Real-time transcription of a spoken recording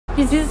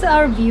This is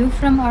our view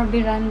from our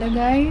veranda,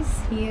 guys.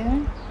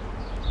 Here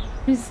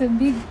there's a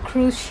big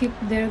cruise ship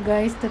there,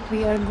 guys, that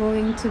we are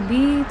going to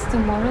beach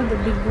tomorrow, the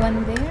big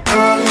one there.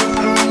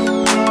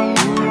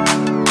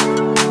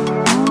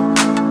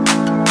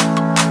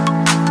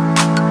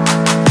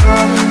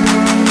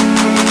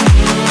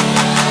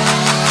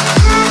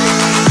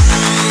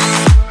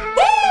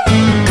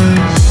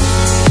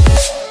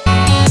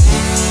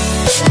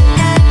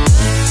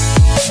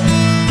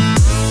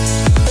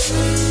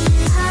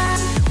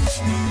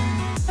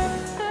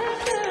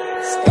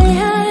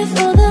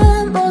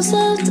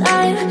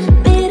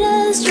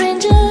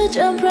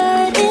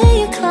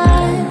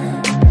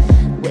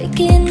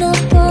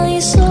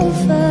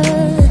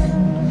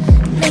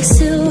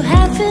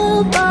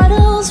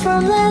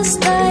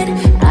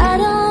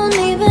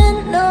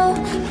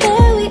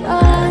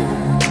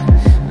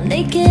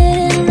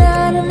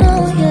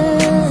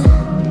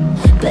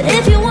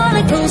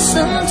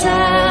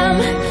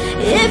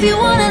 If you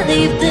wanna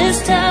leave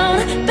this town,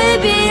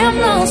 baby,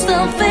 I'm lost,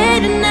 I'm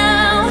fading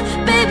now.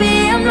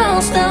 Baby, I'm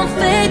lost, I'm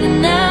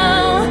fading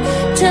now.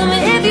 Tell me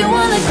if you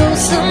wanna go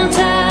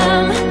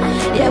sometime.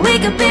 Yeah,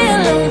 we could be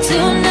alone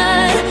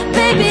tonight.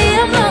 Baby,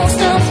 I'm lost,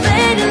 I'm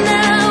fading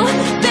now.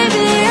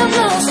 Baby, I'm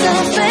lost,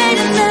 I'm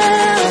fading now.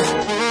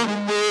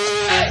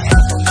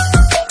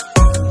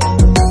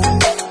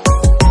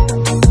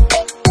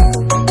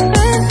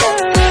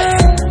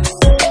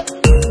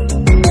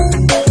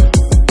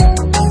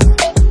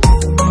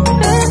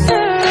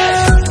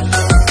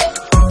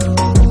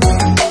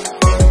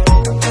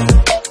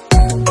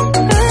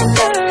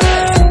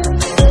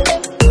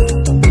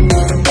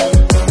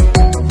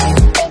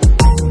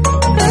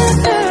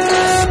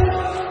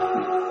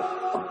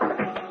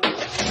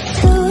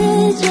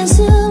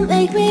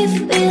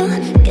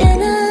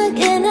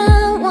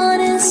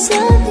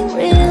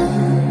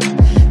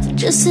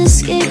 Just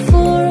escape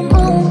for a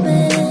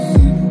moment,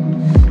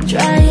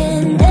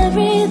 trying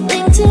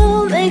everything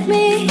to make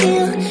me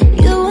heal.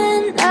 You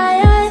and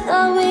I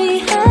thought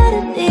we had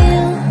a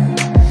deal.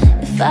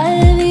 If I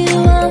have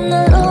you, I'm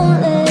not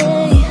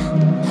lonely.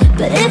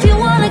 But if you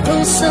wanna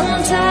go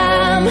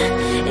sometime,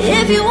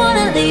 if you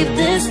wanna leave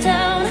this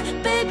town,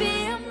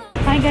 baby, I'm not.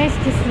 Hi guys,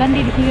 just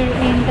landed here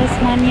in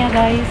Tasmania,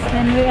 guys,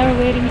 and we are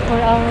waiting for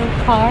our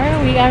car.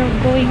 We are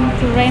going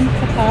to rent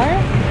a car.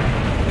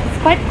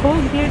 Quite cold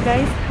here,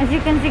 guys. As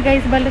you can see,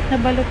 guys, balot na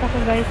balot ako,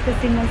 guys,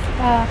 kasi mas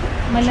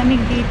malamig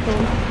dito.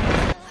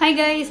 Hi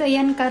guys,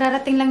 ayan,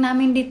 kararating lang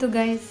namin dito,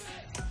 guys.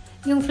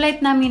 Yung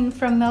flight namin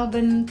from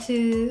Melbourne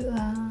to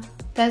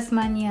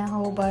Tasmania,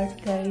 Hobart,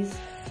 guys,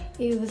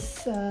 it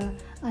was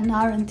 1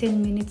 hour and 10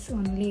 minutes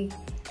only.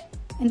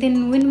 And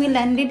then when we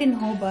landed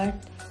in Hobart,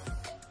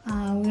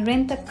 we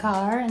rent a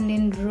car and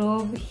then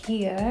drove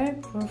here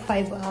for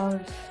 5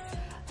 hours.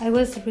 I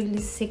was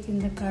really sick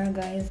in the car,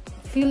 guys.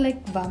 Feel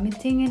like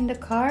vomiting in the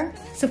car.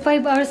 So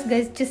 5 hours,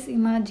 guys, just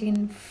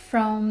imagine,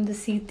 from the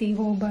city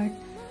Hobart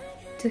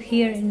to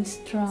here in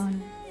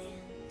Strahan.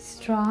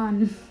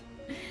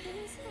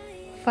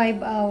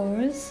 5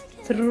 hours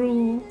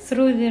through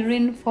the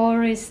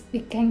rainforest. We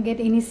can't get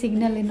any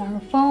signal in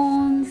our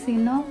phones, you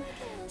know.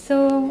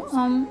 So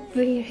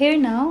we're here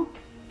now.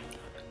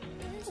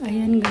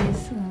 Ayan,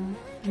 guys,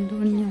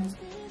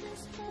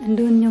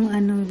 andun yung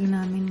ano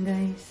namin,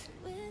 guys,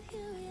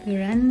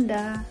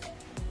 veranda.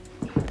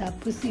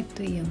 Tapos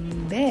ito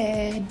yung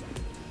bed.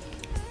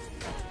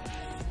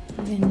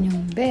 Yan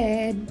yung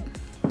bed.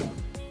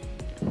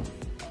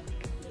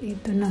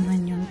 Ito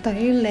naman yung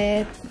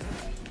toilet.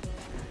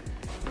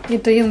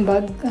 Ito yung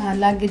bag,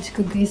 luggage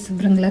ko, guys.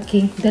 Sobrang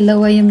laki.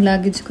 Dalawa yung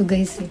luggage ko,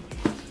 guys.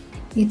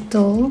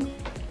 Ito.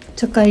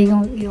 Tsaka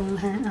yung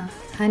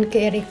hand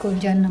carry ko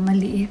dyan na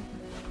maliit.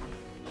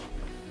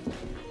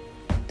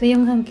 Ito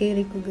yung hand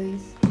carry ko,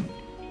 guys.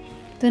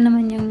 Ito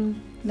naman yung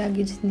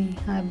luggage ni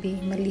hubby.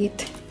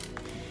 Maliit.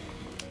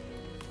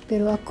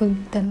 Pero ako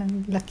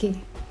dalang laki.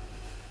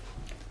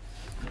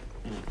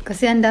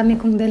 Kasi ang dami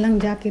kong dalang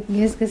jacket,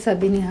 guys. Kasi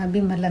sabi ni hubby,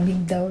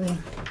 malamig daw eh.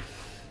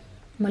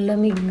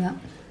 Malamig nga.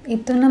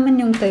 Ito naman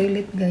yung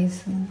toilet,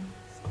 guys.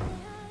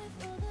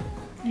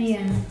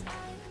 Ayan.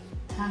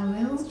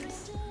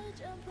 Towels.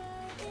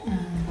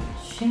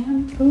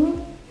 Shampoo.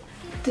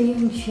 Ito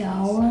yung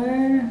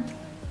shower.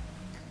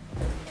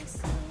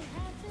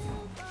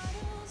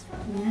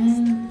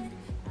 Ayan.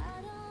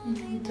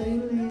 Yung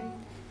toilet.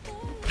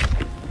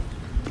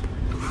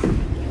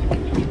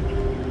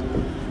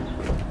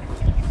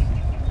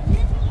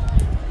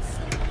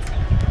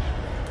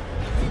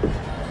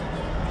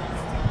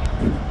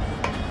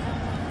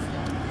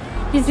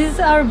 This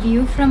is our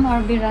view from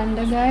our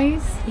veranda,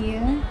 guys.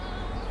 Here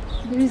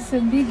there is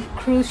a big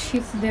cruise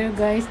ship there,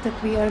 guys, that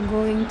we are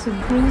going to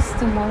cruise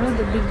tomorrow,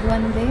 the big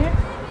one there.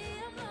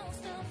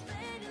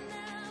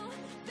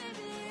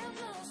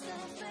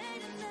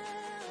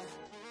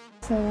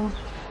 So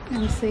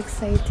I'm so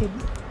excited.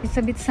 It's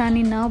a bit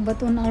sunny now, but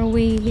on our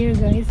way here,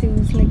 guys, it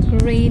was like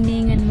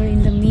raining, and we're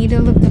in the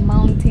middle of the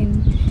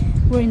mountain.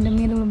 We're in the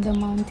middle of the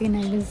mountain.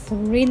 It was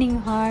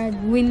raining hard,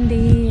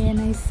 windy,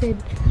 and I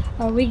said,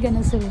 are we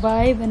gonna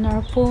survive? And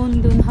our phone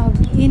don't have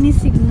any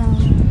signal.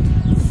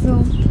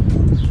 So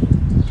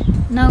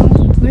now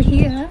we're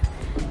here,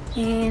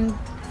 and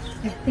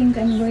I think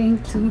I'm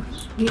going to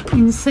get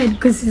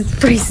inside because it's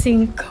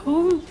freezing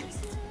cold.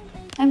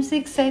 I'm so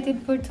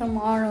excited for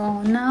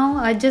tomorrow. Now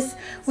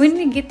when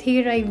we get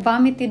here, I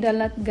vomited a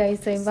lot,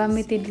 guys. I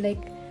vomited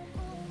like,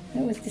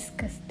 that was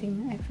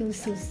disgusting. I feel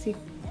so sick.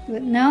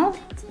 But now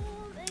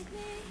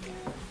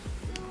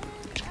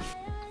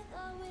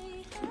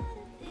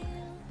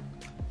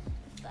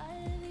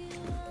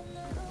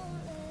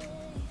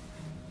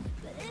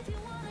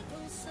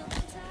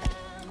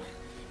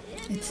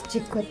let's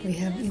check what we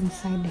have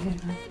inside here.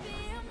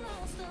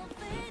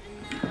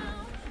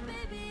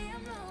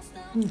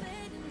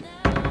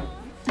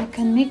 I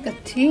can make a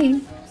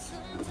tea.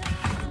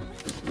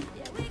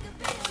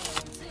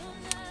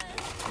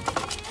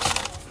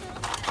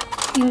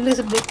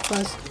 English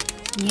breakfast.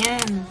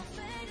 Yum.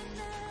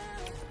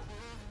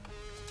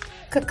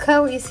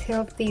 Cacao is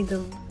healthy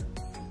though.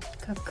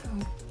 Cacao.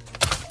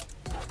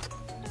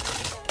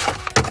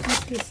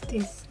 What is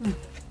this?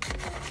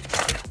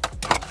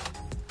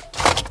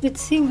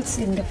 Let's see what's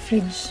in the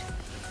fridge.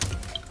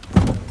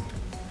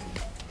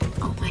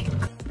 Oh my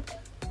god.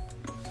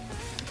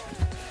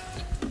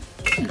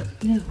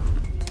 No.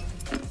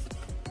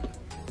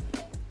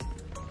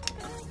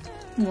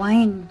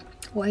 Wine.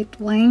 White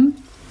wine.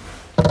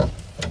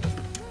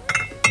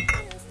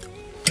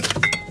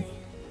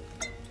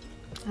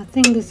 I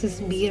think this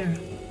is beer.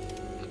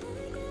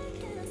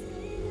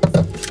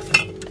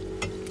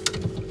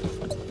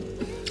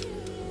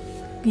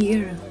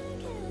 Beer.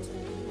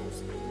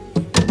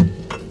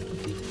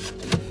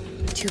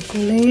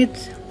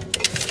 Chocolate.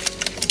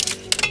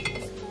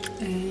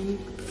 And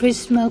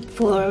fresh milk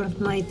for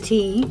my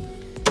tea.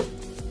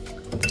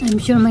 I'm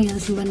sure my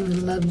husband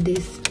will love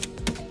this.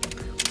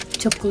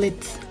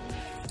 Chocolates.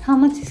 How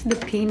much is the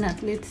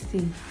peanut? Let's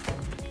see.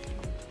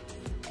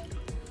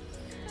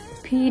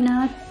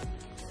 Peanut.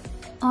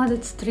 Oh,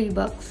 that's $3.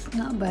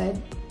 Not bad.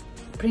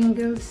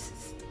 Pringles,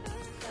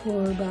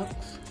 $4.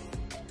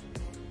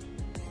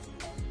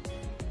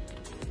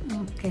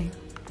 Okay.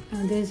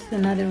 Now there's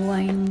another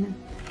wine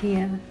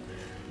here.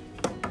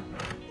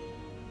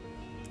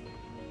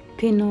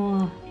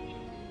 Pinot.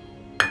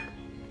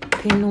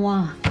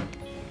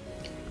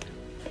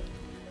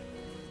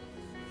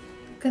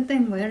 Look what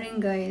I'm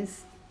wearing,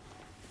 guys.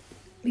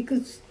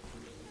 Because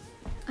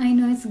I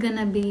know it's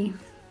gonna be...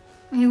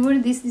 I wore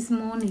this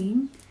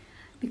morning.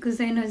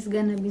 Because I know it's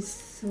gonna be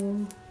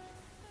so...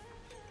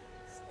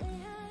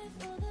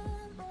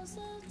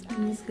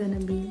 And it's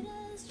gonna be...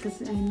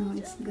 Because I know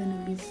it's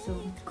gonna be so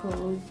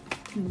cold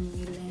in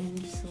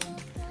Milan. So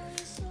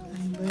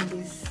I wear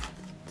this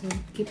to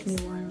keep me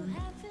warm.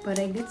 But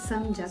I got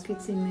some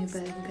jackets in my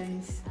bag,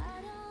 guys.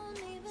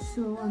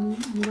 So I'm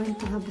going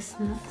to have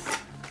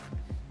snacks.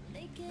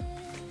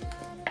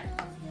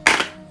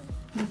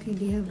 Okay,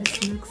 they have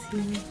snacks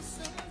here.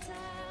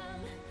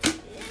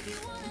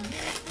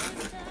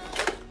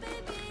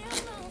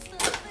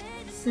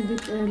 It's a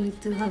bit early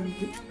to have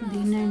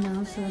dinner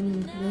now, so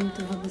I'm going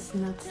to have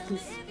snacks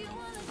this.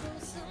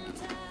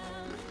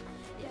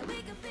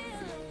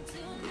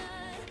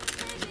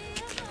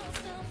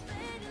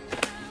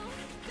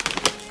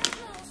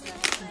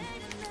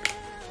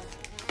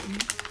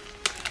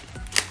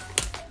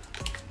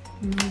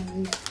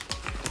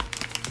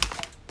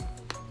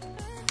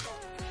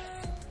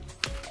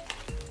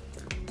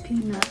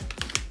 Peanut.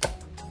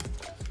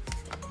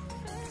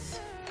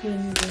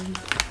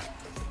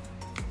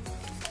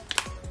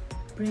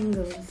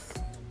 Pringles.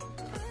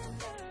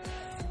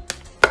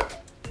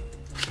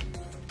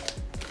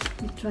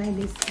 We try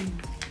this one.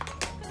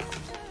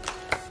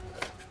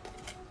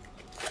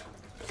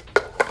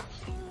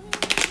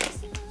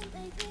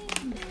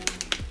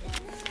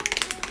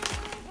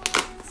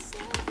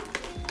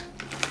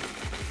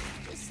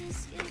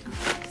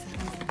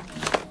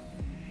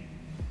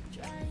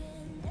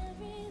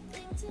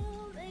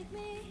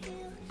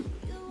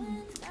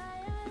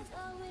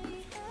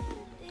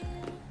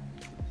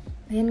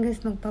 Ayan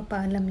guys,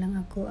 magpapaalam lang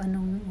ako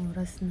anong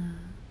oras na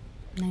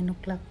 9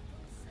 o'clock.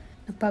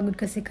 Napagod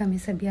kasi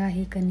kami sa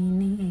biyahe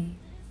kanini eh.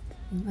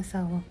 Yung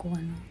asawa ko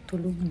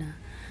tulog na.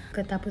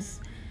 Katapos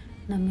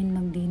namin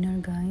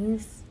mag-dinner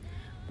guys,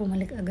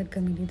 bumalik agad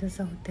kami dito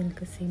sa hotel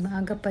kasi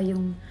maaga pa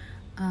yung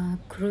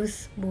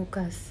cruise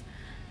bukas.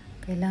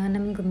 Kailangan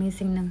namin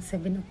gumising ng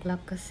 7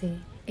 o'clock kasi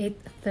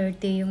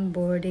 8:30 yung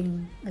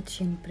boarding. At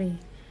syempre,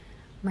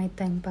 may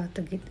time pa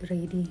to get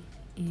ready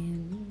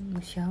and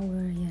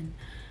mag-shower, yan.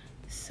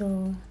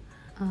 So,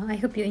 I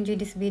hope you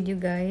enjoyed this video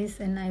guys,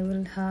 and I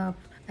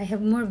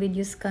have more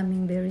videos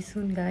coming very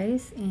soon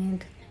guys. And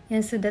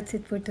yeah, so that's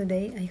it for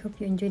today. I hope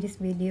you enjoyed this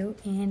video,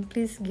 and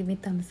please give me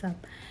thumbs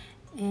up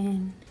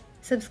and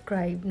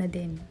subscribe na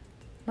din.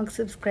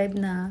 Mag-subscribe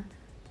na,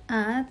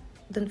 at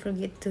don't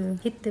forget to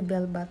hit the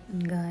bell button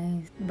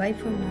guys. Bye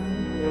for now.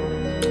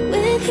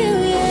 With you,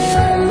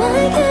 yeah, I'm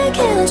like I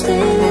can't stay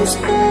this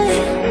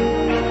way.